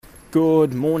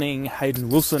Good morning, Hayden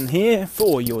Wilson here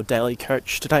for your Daily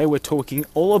Coach. Today we're talking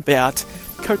all about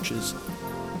coaches.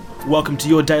 Welcome to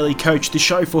your Daily Coach, the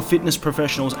show for fitness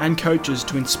professionals and coaches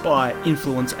to inspire,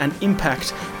 influence and impact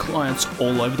clients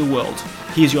all over the world.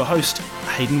 Here's your host,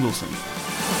 Hayden Wilson.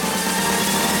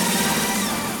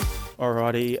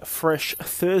 Alrighty, fresh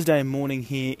Thursday morning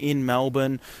here in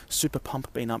Melbourne. Super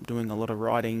pumped, been up doing a lot of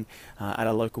riding at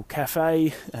a local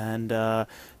cafe, and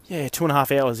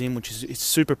 2.5 hours in, which is it's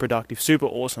super productive, super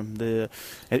awesome.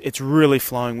 It's really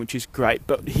flowing, which is great.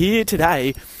 But here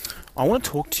today, I want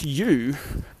to talk to you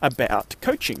about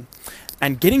coaching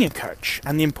and getting a coach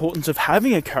and the importance of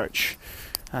having a coach.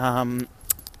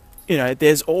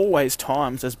 There's always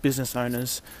times as business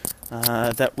owners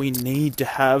that we need to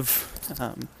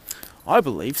have, I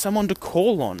believe, someone to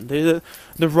call on. The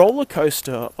roller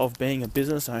coaster of being a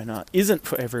business owner isn't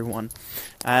for everyone,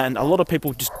 and a lot of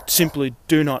people just simply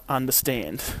do not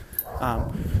understand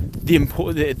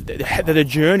the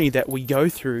journey that we go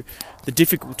through, the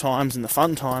difficult times and the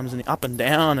fun times and the up and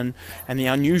down and the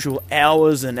unusual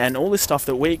hours and all this stuff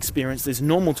that we experience is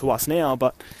normal to us now,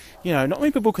 but not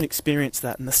many people can experience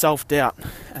that, and the self-doubt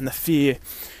and the fear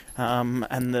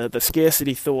and the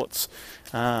scarcity thoughts.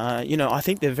 I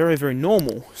think they're very, very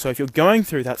normal. So if you're going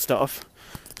through that stuff,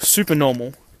 super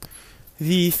normal.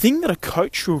 The thing that a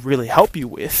coach will really help you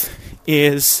with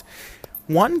is,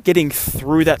 one, getting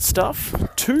through that stuff,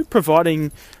 two,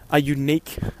 providing a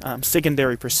unique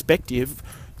secondary perspective,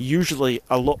 usually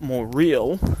a lot more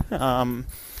real, and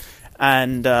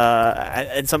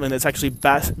something that's actually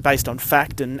based on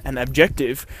fact and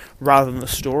objective rather than the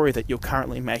story that you're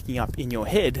currently making up in your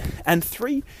head. And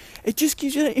three, it just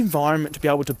gives you an environment to be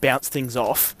able to bounce things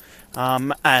off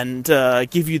and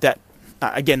give you that,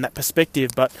 again, that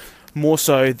perspective, but more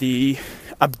so the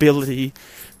ability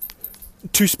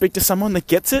to speak to someone that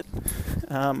gets it.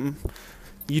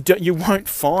 You won't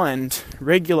find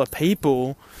regular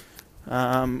people.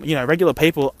 Regular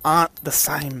people aren't the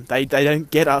same. They don't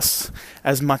get us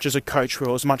as much as a coach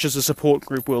will, as much as a support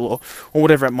group will, or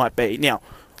whatever it might be. Now,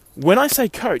 when I say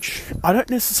coach, I don't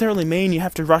necessarily mean you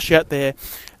have to rush out there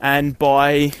and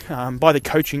buy the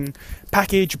coaching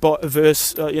package,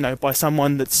 by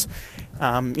someone that's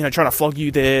trying to flog you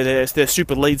their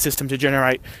super lead system to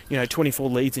generate 24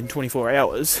 leads in 24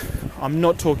 hours. I'm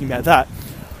not talking about that.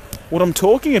 What I'm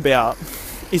talking about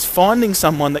is finding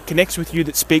someone that connects with you,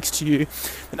 that speaks to you,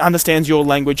 that understands your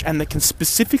language, and that can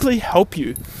specifically help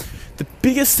you. The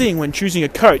biggest thing when choosing a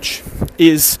coach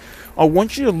is, I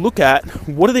want you to look at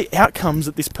what are the outcomes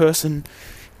that this person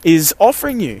is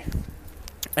offering you.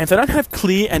 And if they don't have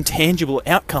clear and tangible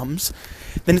outcomes,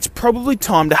 then it's probably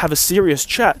time to have a serious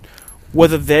chat,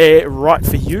 whether they're right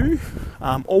for you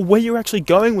or where you're actually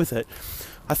going with it.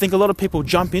 I think a lot of people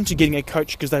jump into getting a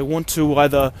coach because they want to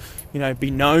either, be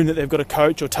known that they've got a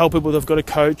coach, or tell people they've got a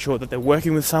coach, or that they're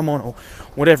working with someone, or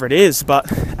whatever it is.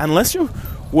 But unless you're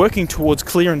working towards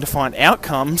clear and defined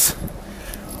outcomes,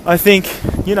 I think,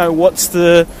 what's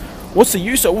the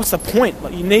use, or what's the point?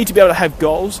 Like, you need to be able to have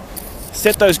goals,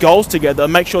 set those goals together,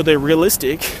 make sure they're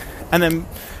realistic, and then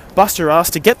bust your ass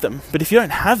to get them. But if you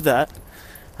don't have that,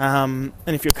 and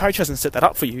if your coach hasn't set that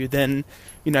up for you, then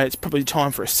it's probably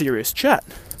time for a serious chat.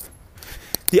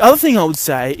 The other thing I would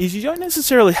say is, you don't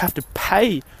necessarily have to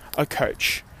pay a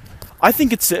coach. I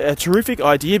think it's a terrific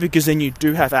idea, because then you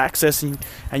do have access, and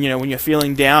when you're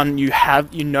feeling down, you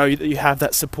know that you have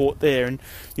that support there, and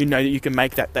you know that you can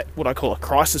make that what I call a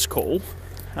crisis call.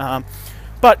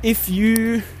 But if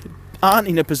you aren't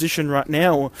in a position right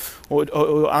now, or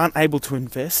aren't able to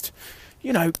invest,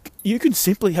 you could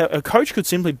simply have a coach. Could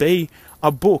simply be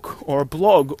a book or a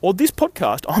blog or this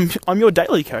podcast. I'm your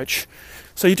daily coach,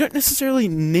 so you don't necessarily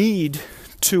need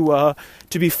to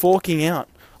be forking out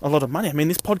a lot of money. I mean,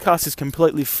 this podcast is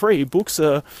completely free. Books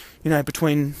are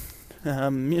between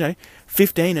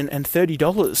 $15 and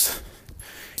 $30.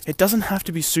 It doesn't have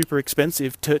to be super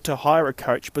expensive to hire a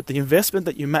coach, but the investment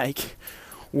that you make,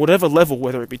 whatever level,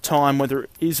 whether it be time, whether it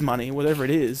is money, whatever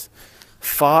it is,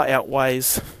 far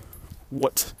outweighs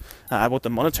what the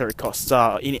monetary costs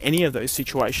are in any of those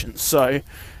situations. So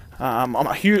I'm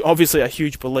obviously a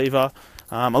huge believer.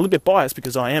 I'm a little bit biased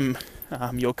because I am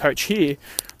your coach here,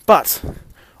 but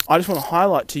I just want to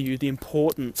highlight to you the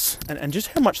importance and just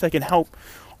how much they can help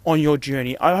on your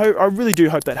journey. I really do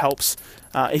hope that helps.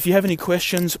 If you have any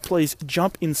questions, please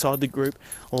jump inside the group,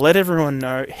 let everyone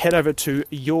know, head over to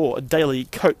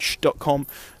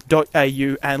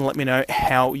yourdailycoach.com.au and let me know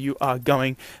how you are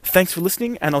going. Thanks for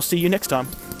listening, and I'll see you next time.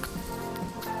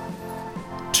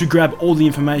 To grab all the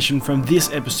information from this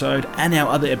episode and our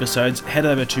other episodes, head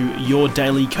over to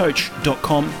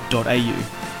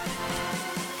yourdailycoach.com.au.